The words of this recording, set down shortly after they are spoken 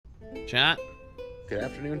Chat. Good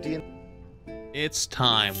afternoon, Dean. It's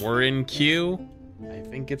time. We're in queue. I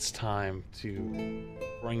think it's time to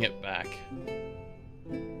bring it back.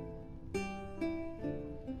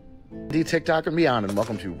 D TikTok and beyond, and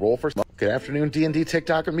welcome to Roll for. Good afternoon, D&D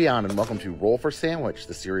TikTok and beyond, and welcome to Roll for Sandwich,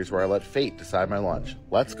 the series where I let fate decide my lunch.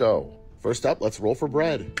 Let's go. First up, let's roll for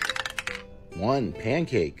bread. 1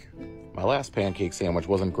 pancake. My last pancake sandwich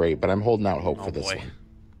wasn't great, but I'm holding out hope for this one.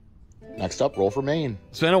 Next up, roll for main.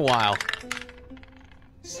 It's been a while.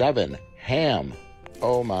 7 ham.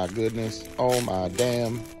 Oh my goodness. Oh my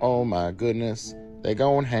damn. Oh my goodness. They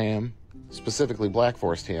going ham. Specifically Black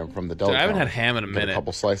Forest ham from the Delta. Dude, I haven't had ham in a minute. A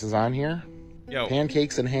couple slices on here. Yo,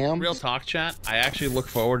 pancakes and ham. Real talk, chat. I actually look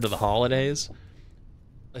forward to the holidays,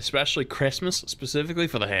 especially Christmas, specifically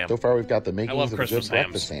for the ham. So far, we've got the makings of a good hams.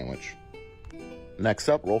 breakfast sandwich. Next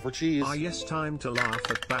up, roll for cheese. Yes, time to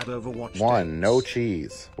laugh at bad Overwatch 1, days. no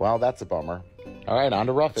cheese. Well, that's a bummer. All right, on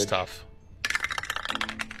to roughage. It's tough.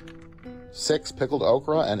 6 pickled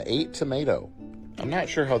okra and 8 tomato. I'm not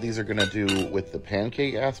sure how these are going to do with the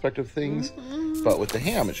pancake aspect of things, but with the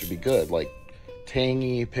ham, it should be good. Like,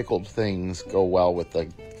 tangy, pickled things go well with the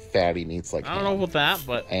fatty meats like ham. I don't know about that,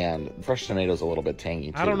 but... And fresh tomatoes a little bit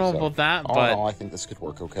tangy, too. I don't know about that, all but... in all, I think this could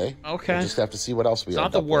work okay. Okay. We'll just have to see what else we end up with.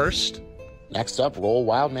 It's not the worst. Next up, roll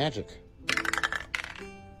wild magic.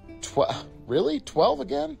 Really? 12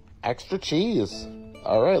 again? Extra cheese.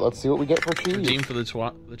 All right, let's see what we get for cheese. Redeem for the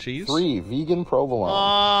cheese? 3 vegan provolone.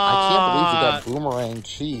 I can't believe we got boomerang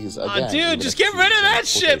cheese again. Dude, just get rid of that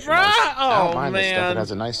shit, bro. I don't Oh, mind this stuff. man. It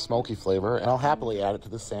has a nice smoky flavor, and I'll happily add it to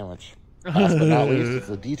the sandwich. Last but not least, it's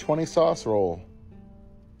the D20 sauce roll.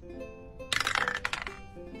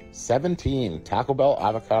 17 Taco Bell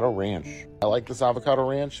avocado ranch. I like this avocado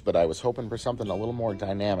ranch, but I was hoping for something a little more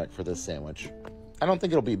dynamic for this sandwich. I don't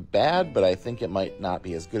think it'll be bad, but I think it might not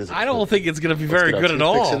be as good as it I don't think it's going to be very good at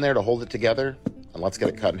all. Let's get in there to hold it together, and let's get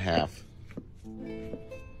it cut in half. And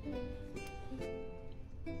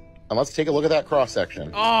let's take a look at that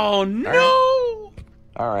cross-section. Oh, no!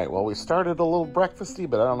 All right, well, we started a little breakfasty,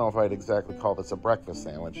 but I don't know if I'd exactly call this a breakfast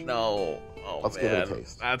sandwich. No. Oh, let's give it a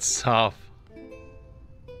taste. That's tough.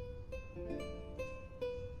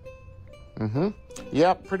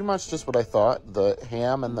 Yeah, pretty much just what I thought. The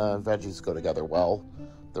ham and the veggies go together well.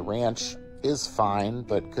 The ranch is fine,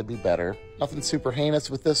 but could be better. Nothing super heinous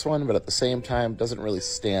with this one, but at the same time, doesn't really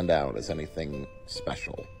stand out as anything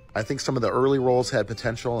special. I think some of the early rolls had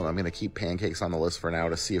potential, and I'm going to keep pancakes on the list for now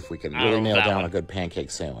to see if we can really nail down a good pancake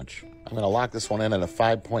sandwich. I'm going to lock this one in at a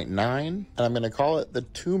 5.9, and I'm going to call it the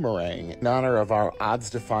Toomerang in honor of our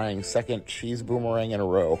odds-defying second cheese boomerang in a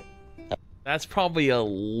row. That's probably a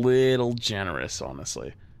little generous,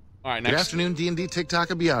 honestly. All right, next. Good afternoon, D&D TikTok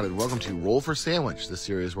and beyond, and welcome to Roll for Sandwich, the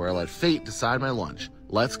series where I let fate decide my lunch.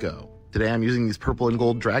 Let's go. Today I'm using these purple and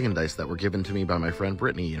gold dragon dice that were given to me by my friend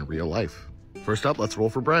Brittany in real life. First up, let's roll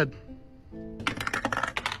for bread.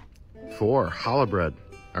 4 challah bread.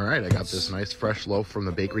 All right, I got this nice fresh loaf from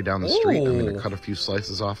the bakery down the street. I'm going to cut a few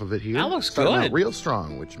slices off of it here. That looks Starting good. out real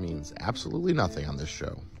strong, which means absolutely nothing on this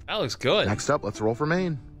show. That looks good. Next up, let's roll for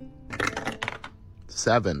main.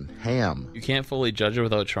 7 ham. You can't fully judge it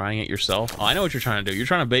without trying it yourself. Oh, I know what you're trying to do. You're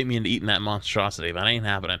trying to bait me into eating that monstrosity. That ain't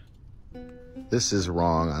happening. This is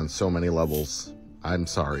wrong on so many levels. I'm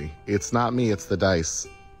sorry. It's not me, it's the dice.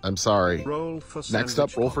 I'm sorry. Roll for Next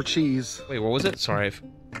up, roll for cheese. Wait, what was it? Sorry,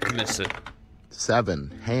 I missed it.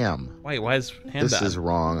 7 ham. Wait, why is ham This bad? is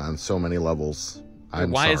wrong on so many levels.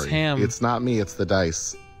 I'm why sorry. is ham... It's not me, it's the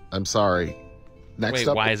dice. I'm sorry. Next Wait,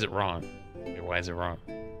 up, why is it wrong? Wait, why is it wrong?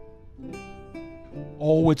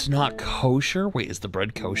 Oh, it's not kosher? Wait, is the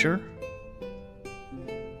bread kosher?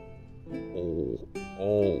 roll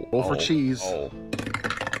for cheese. 6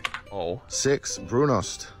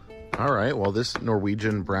 brunost. All right, well, this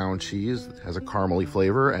Norwegian brown cheese has a caramely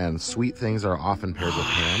flavor, and sweet things are often paired with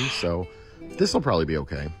ham, so this will probably be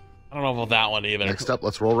okay. I don't know about that one either. Next up,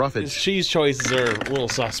 let's roll roughage. His cheese choices are a little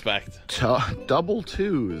suspect. Double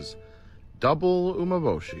twos. Double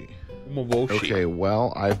umeboshi. Umeboshi. Okay,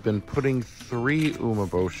 well, I've been putting 3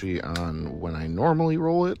 umeboshi on when I normally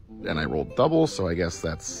roll it, and I rolled double, so I guess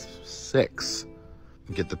that's 6.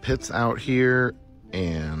 Get the pits out here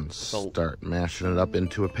and start mashing it up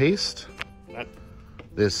into a paste.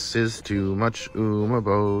 This is too much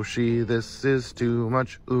umeboshi. This is too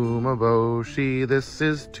much umeboshi. This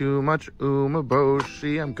is too much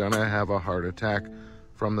umeboshi. I'm gonna have a heart attack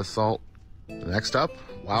from the salt. Next up,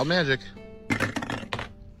 wild magic.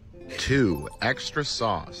 2 extra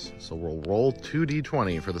sauce. So we'll roll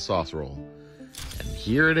 2d20 for the sauce roll. And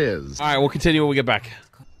here it is. All right, we'll continue when we get back.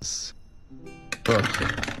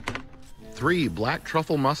 3 black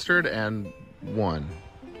truffle mustard and 1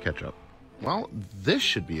 ketchup. Well, this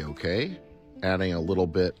should be okay. Adding a little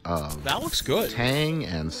bit of That looks good. tang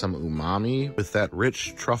and some umami with that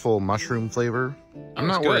rich truffle mushroom flavor. I'm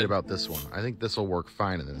not worried about this one. I think this will work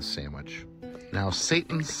fine in this sandwich. Now,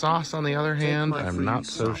 Satan's sauce, on the other hand, I'm not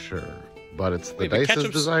so sure. But it's the dice's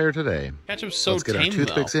desire today. Ketchup's so Let's get our tame,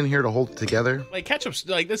 toothpicks though. in here to hold it together. Like, ketchup's,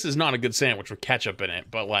 like, this is not a good sandwich with ketchup in it,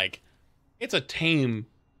 but, like, it's tame.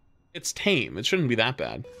 It shouldn't be that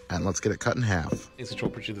bad. And let's get it cut in half. Thanks, Control.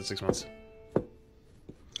 Appreciate the 6 months.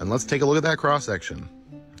 And let's take a look at that cross-section.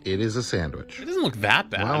 It is a sandwich. It doesn't look that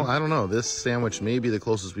bad. Well, I don't know. This sandwich may be the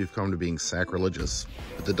closest we've come to being sacrilegious.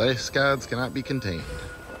 But the dice gods cannot be contained.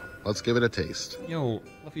 Let's give it a taste. Yo,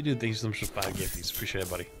 love you, dude. Thank you so much for 5 gifties. Appreciate it,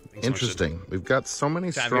 buddy. Thanks Interesting. So much, We've got so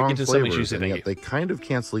many Chad, strong flavors, and thank yet you. they kind of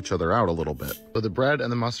cancel each other out a little bit. So the bread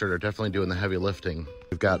and the mustard are definitely doing the heavy lifting.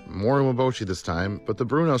 We've got more umeboshi this time, but the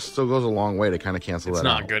Bruno still goes a long way to kind of cancel that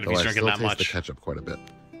out. It's not good if he's drinking that much. I still taste the ketchup quite a bit.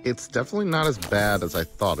 It's definitely not as bad as I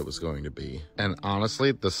thought it was going to be. And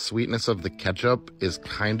honestly, the sweetness of the ketchup is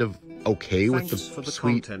kind of okay with the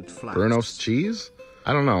sweet Bruno's cheese.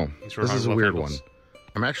 I don't know. This is a weird one.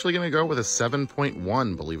 I'm actually going to go with a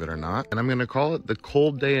 7.1, believe it or not. And I'm going to call it the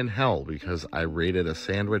cold day in hell because I rated a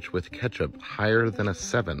sandwich with ketchup higher than a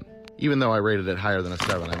 7. Even though I rated it higher than a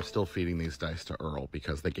 7, I'm still feeding these dice to Earl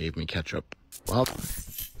because they gave me ketchup. Well,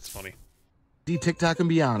 it's funny. TikTok and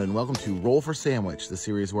beyond, and welcome to Roll for Sandwich, the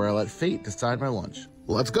series where I let fate decide my lunch.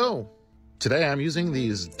 Let's go. Today I'm using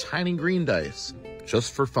these tiny green dice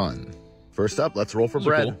just for fun. First up, let's roll for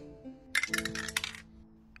bread. Cool.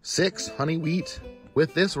 6 honey wheat.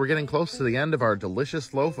 With this, we're getting close to the end of our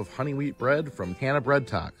delicious loaf of honey wheat bread from Canna Bread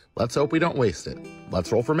Talk. Let's hope we don't waste it.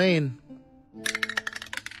 Let's roll for Maine.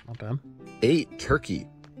 Not bad. 8 turkey.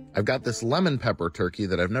 I've got this lemon pepper turkey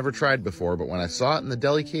that I've never tried before, but when I saw it in the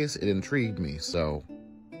deli case, it intrigued me, so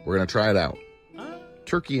we're going to try it out.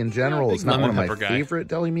 Turkey in general is not one of my favorite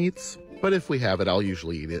deli meats, but if we have it, I'll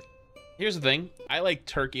usually eat it. Here's the thing. I like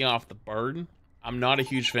turkey off the bird. I'm not a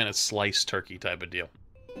huge fan of sliced turkey type of deal.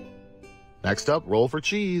 Next up, roll for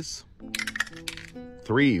cheese.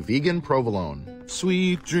 3 vegan provolone.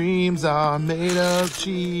 Sweet dreams are made of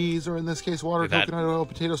cheese, or in this case, water, coconut oil,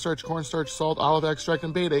 potato starch, cornstarch, salt, olive extract,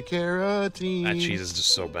 and beta carotene. That cheese is just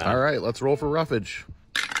so bad. All right, let's roll for roughage.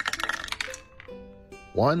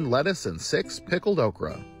 1 lettuce and 6 pickled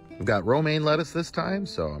okra. We've got romaine lettuce this time,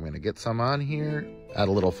 so I'm going to get some on here. Add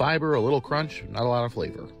a little fiber, a little crunch, not a lot of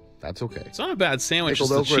flavor. That's okay. It's not a bad sandwich.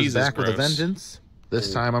 Pickled okra is back with a vengeance.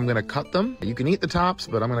 This time I'm going to cut them. You can eat the tops,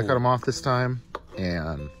 but I'm going to cut them off this time.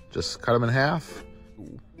 And just cut them in half.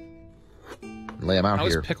 Lay them out here.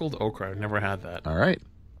 How is pickled okra? I've never had that. All right.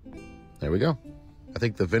 There we go. I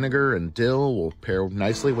think the vinegar and dill will pair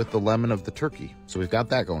nicely with the lemon of the turkey. So we've got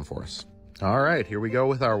that going for us. All right, here we go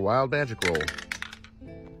with our wild magic roll.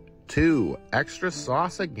 2 extra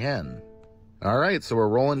sauce again. All right, so we're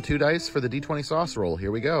rolling 2 dice for the D20 sauce roll.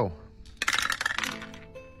 Here we go.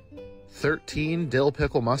 13 dill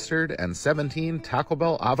pickle mustard and 17 Taco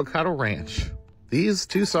Bell avocado ranch. These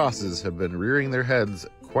 2 sauces have been rearing their heads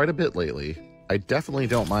quite a bit lately. I definitely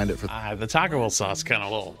don't mind it for the Taco Bell sauce kind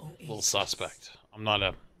of a little suspect.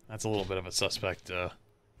 That's a little bit of a suspect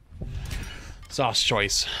sauce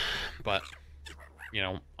choice, but you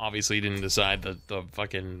know, obviously you didn't decide the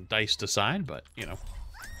fucking dice decide, but you know.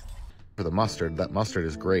 For the mustard, that mustard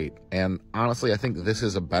is great, and honestly I think this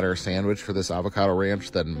is a better sandwich for this avocado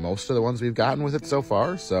ranch than most of the ones we've gotten with it so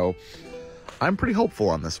far, so I'm pretty hopeful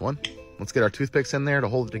on this one. Let's get our toothpicks in there to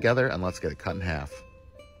hold it together, and let's get it cut in half.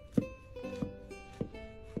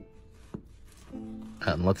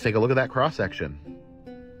 And let's take a look at that cross-section.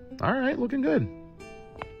 All right, looking good.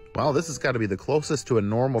 Well, this has got to be the closest to a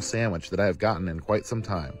normal sandwich that I have gotten in quite some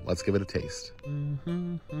time. Let's give it a taste. I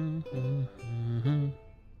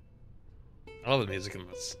love the music in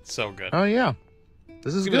this. It's so good. Oh, yeah.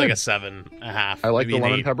 This is good. Like a 7.5. I like the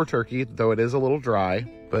lemon pepper turkey, though it is a little dry.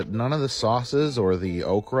 But none of the sauces or the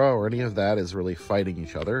okra or any of that is really fighting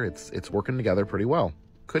each other. It's working together pretty well.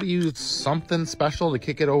 Could have used something special to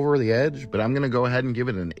kick it over the edge, but I'm going to go ahead and give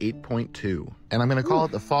it an 8.2. And I'm going to call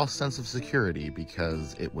it the false sense of security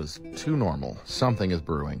because it was too normal. Something is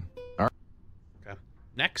brewing. All right. Okay.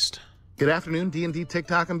 Next. Good afternoon, D&D,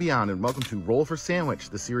 TikTok, and beyond, and welcome to Roll for Sandwich,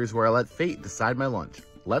 the series where I let fate decide my lunch.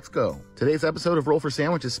 Let's go. Today's episode of Roll for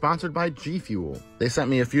Sandwich is sponsored by G Fuel. They sent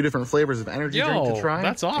me a few different flavors of energy drink to try.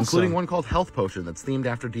 That's awesome. Including one called Health Potion that's themed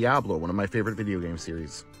after Diablo, one of my favorite video game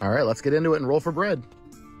series. All right, let's get into it and roll for bread.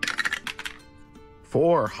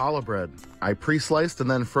 4 challah bread. I pre-sliced and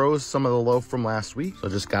then froze some of the loaf from last week. So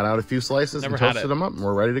just got out a few slices and toasted them up, and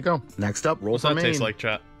we're ready to go. Next up, roll for Maine. What's that taste like,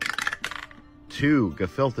 chat? 2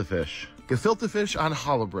 gefilte fish. Gefilte fish on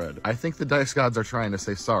challah bread. I think the dice gods are trying to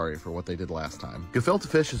say sorry for what they did last time. Gefilte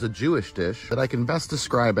fish is a Jewish dish that I can best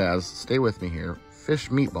describe as, stay with me here, fish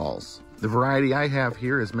meatballs. The variety I have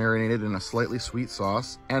here is marinated in a slightly sweet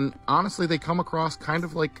sauce, and honestly they come across kind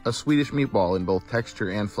of like a Swedish meatball in both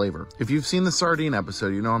texture and flavor. If you've seen the sardine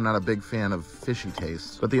episode, you know I'm not a big fan of fishy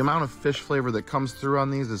taste, but the amount of fish flavor that comes through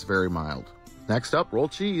on these is very mild. Next up, roll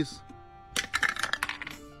cheese.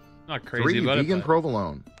 Not crazy 3 about vegan it, but...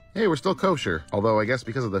 provolone. Hey, we're still kosher, although I guess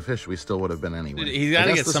because of the fish we still would have been anyway. Dude, he's gotta I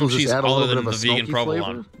guess get this some will just cheese add a other little bit than of a the vegan smoky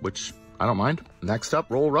provolone. flavor, which I don't mind. Next up,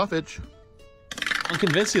 roll roughage. I'm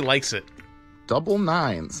convinced he likes it. Double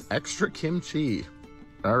nines, extra kimchi.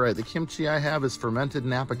 All right, the kimchi I have is fermented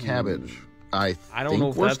Napa cabbage. I don't think know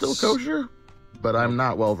if we're that's... still kosher, but I'm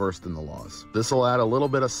not well versed in the laws. This will add a little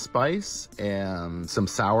bit of spice and some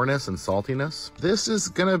sourness and saltiness. This is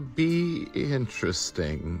gonna be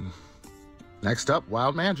interesting. Next up,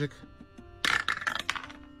 wild magic.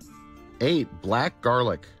 8, black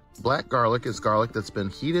garlic. Black garlic is garlic that's been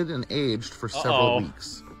heated and aged for several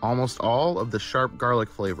weeks. Almost all of the sharp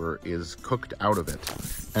garlic flavor is cooked out of it.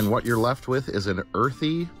 And what you're left with is an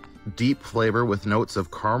earthy, deep flavor with notes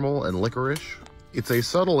of caramel and licorice. It's a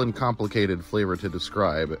subtle and complicated flavor to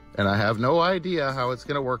describe, and I have no idea how it's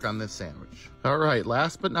gonna work on this sandwich. All right,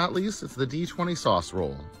 last but not least, it's the D20 sauce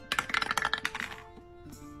roll.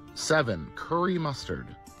 7, curry mustard.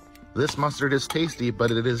 This mustard is tasty,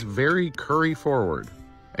 but it is very curry forward.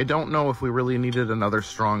 I don't know if we really needed another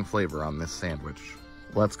strong flavor on this sandwich.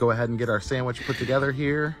 Let's go ahead and get our sandwich put together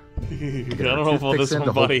here. I don't know about this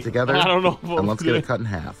one, buddy. Together, I don't know about and let's get it cut in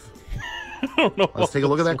half. I don't know. Let's take a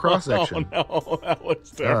look at that cross section. Oh no, that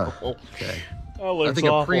looks terrible. Okay. That looks I think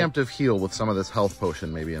awful. a preemptive heal with some of this health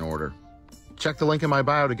potion may be in order. Check the link in my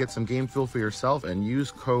bio to get some game fuel for yourself and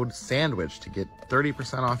use code SANDWICH to get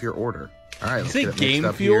 30% off your order. All right, let's You get say it mixed game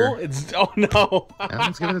up fuel? here. It's oh no. And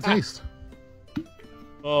let's give it a taste.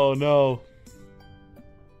 Oh no.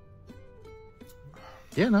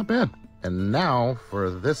 Yeah, not bad. And now for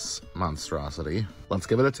this monstrosity. Let's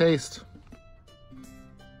give it a taste.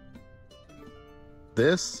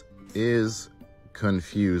 This is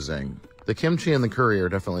confusing. The kimchi and the curry are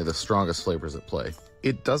definitely the strongest flavors at play.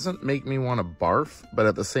 It doesn't make me want to barf, but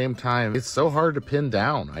at the same time, it's so hard to pin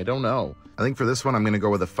down. I don't know. I think for this one, I'm going to go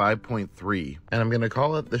with a 5.3. And I'm going to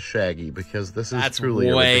call it the Shaggy because this is truly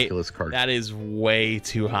a ridiculous card. That is way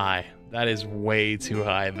too high. That is way too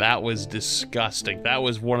high. That was disgusting. That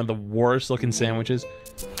was one of the worst looking sandwiches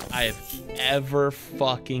I have ever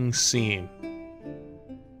fucking seen.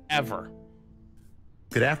 Ever.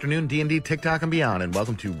 Good afternoon, D&D, TikTok, and beyond, and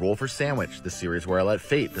welcome to Roll for Sandwich, the series where I let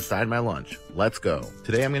fate decide my lunch. Let's go.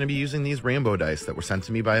 Today I'm going to be using these rainbow dice that were sent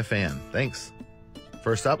to me by a fan. Thanks.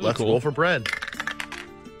 First up, let's roll for bread.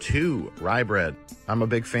 2, rye bread. I'm a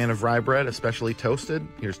big fan of rye bread, especially toasted.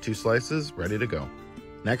 Here's 2 slices, ready to go.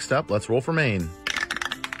 Next up, let's roll for main.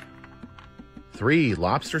 3,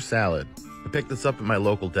 lobster salad. I picked this up at my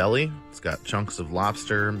local deli. It's got chunks of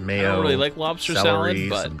lobster, mayo, I don't really like lobster celery, salad,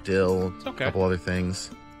 but some dill, okay. a couple other things.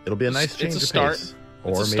 It'll be a nice change It's a of start. pace.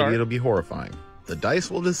 Or maybe it'll be horrifying. The dice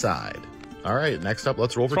will decide. All right, next up,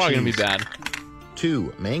 let's roll for probably cheese. gonna be bad.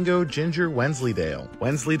 2, mango ginger Wensleydale.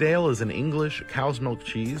 Wensleydale is an English cow's milk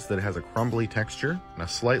cheese that has a crumbly texture and a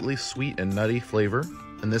slightly sweet and nutty flavor.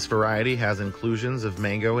 And this variety has inclusions of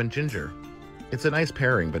mango and ginger. It's a nice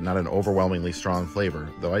pairing, but not an overwhelmingly strong flavor,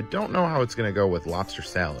 though I don't know how it's going to go with lobster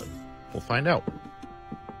salad. We'll find out.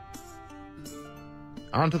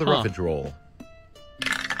 On to the roughage roll.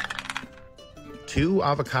 2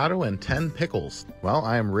 avocado and 10 pickles. Well,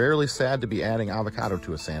 I am rarely sad to be adding avocado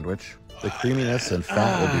to a sandwich. The creaminess and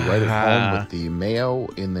fat will be right at home with the mayo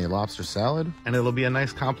in the lobster salad, and it'll be a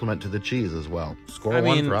nice complement to the cheese as well. Score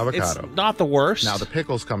 1 for avocado. It's not the worst. Now, the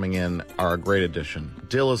pickles coming in are a great addition.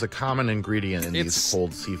 Dill is a common ingredient in these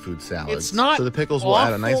cold seafood salads. It's not so the pickles will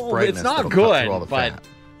add a nice awful. brightness It's not that'll good, cut through all the but... fat.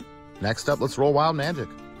 Next up, let's roll wild magic.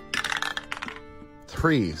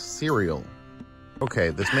 3, cereal. Okay,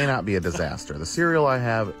 this may not be a disaster. The cereal I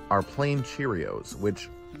have are plain Cheerios, which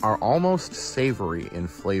are almost savory in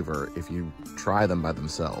flavor if you try them by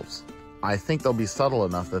themselves. I think they'll be subtle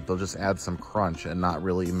enough that they'll just add some crunch and not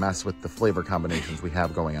really mess with the flavor combinations we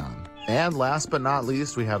have going on. And last but not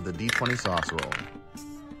least, we have the D20 sauce roll.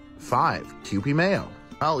 5, Kewpie mayo.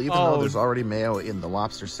 Well, even though there's already mayo in the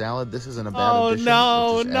lobster salad, this isn't a bad addition.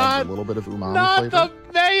 No, it just not adds a little bit of umami not flavor.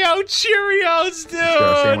 the mayo Cheerios, dude. Let's get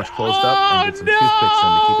our sandwich closed up and get some toothpicks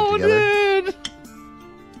in to keep it together. Dude.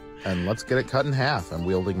 And let's get it cut in half. I'm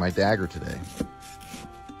wielding my dagger today.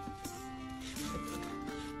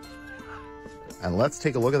 And let's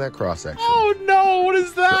take a look at that cross section. Oh no, what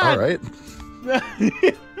is that? All right.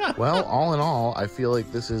 Well, all in all, I feel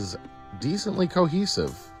like this is decently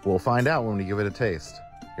cohesive. We'll find out when we give it a taste.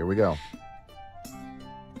 Here we go.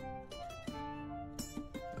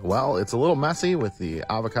 Well, it's a little messy with the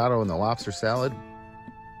avocado and the lobster salad,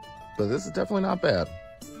 but this is definitely not bad.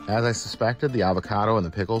 As I suspected, the avocado and the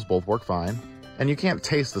pickles both work fine. And you can't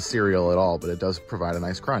taste the cereal at all, but it does provide a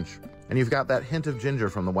nice crunch. And you've got that hint of ginger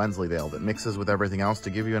from the Wensleydale that mixes with everything else to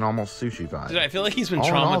give you an almost sushi vibe. Dude, I feel like he's been all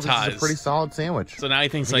in all, traumatized. this is a pretty solid sandwich. So now he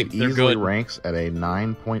thinks I think like it they're easily good. ranks at a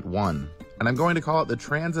 9.1. And I'm going to call it the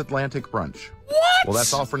Transatlantic Brunch. What? Well,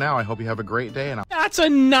 that's all for now. I hope you have a great day. And That's a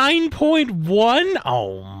 9.1?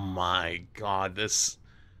 Oh my god, this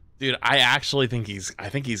dude, I actually think he's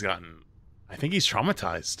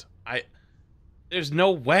traumatized. There's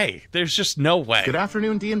no way. There's just no way. Good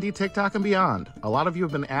afternoon, D&D, TikTok, and beyond. A lot of you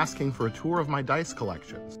have been asking for a tour of my dice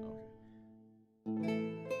collections.